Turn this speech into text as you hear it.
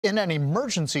In an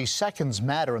emergency, seconds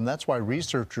matter, and that's why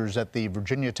researchers at the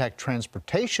Virginia Tech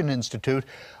Transportation Institute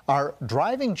are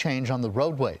driving change on the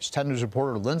roadways. 10 News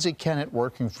reporter Lindsay Kennett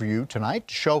working for you tonight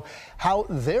to show how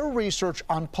their research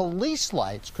on police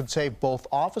lights could save both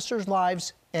officers'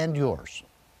 lives and yours.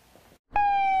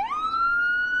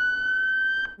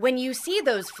 When you see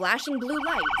those flashing blue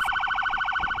lights,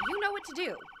 you know what to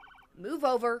do. Move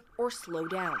over or slow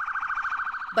down.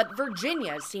 But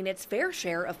Virginia's seen its fair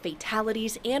share of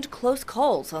fatalities and close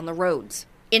calls on the roads.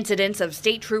 Incidents of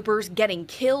state troopers getting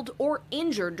killed or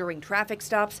injured during traffic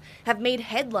stops have made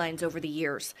headlines over the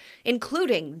years,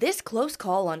 including this close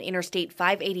call on Interstate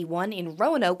 581 in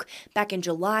Roanoke back in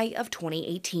July of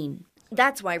 2018.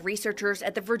 That's why researchers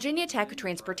at the Virginia Tech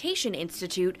Transportation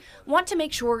Institute want to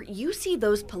make sure you see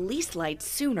those police lights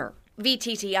sooner.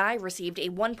 VTTI received a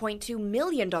 $1.2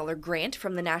 million grant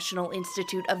from the National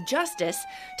Institute of Justice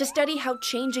to study how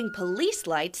changing police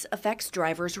lights affects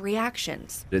drivers'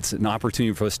 reactions. It's an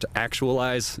opportunity for us to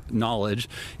actualize knowledge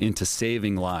into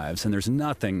saving lives, and there's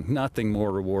nothing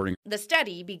more rewarding. The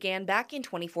study began back in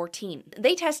 2014.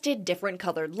 They tested different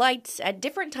colored lights at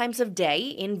different times of day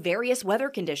in various weather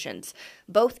conditions,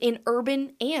 both in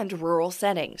urban and rural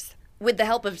settings. With the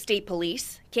help of state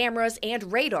police, cameras,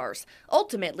 and radars,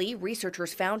 ultimately,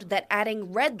 researchers found that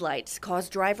adding red lights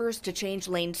caused drivers to change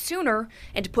lanes sooner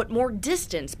and put more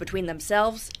distance between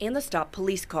themselves and the stopped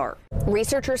police car.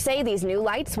 Researchers say these new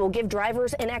lights will give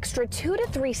drivers an extra 2 to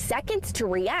 3 seconds to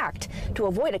react to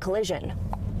avoid a collision.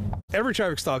 Every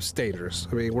traffic stop's dangerous.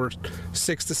 I mean, we're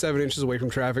 6 to 7 inches away from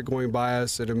traffic going by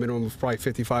us at a minimum of probably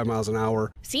 55 miles an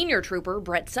hour. Senior Trooper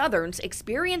Brett Southerns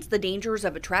experienced the dangers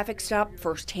of a traffic stop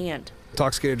firsthand.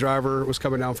 Intoxicated driver was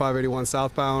coming down 581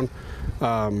 southbound.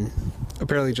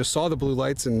 Apparently just saw the blue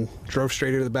lights and drove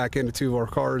straight into the back end of 2 of our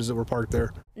cars that were parked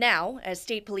there. Now, as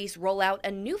state police roll out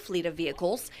a new fleet of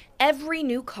vehicles, every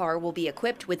new car will be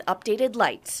equipped with updated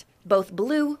lights, both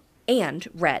blue and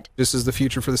red. This is the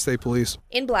future for the state police.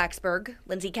 In Blacksburg,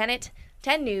 Lindsay Kennett,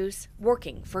 10 News,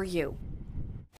 working for you.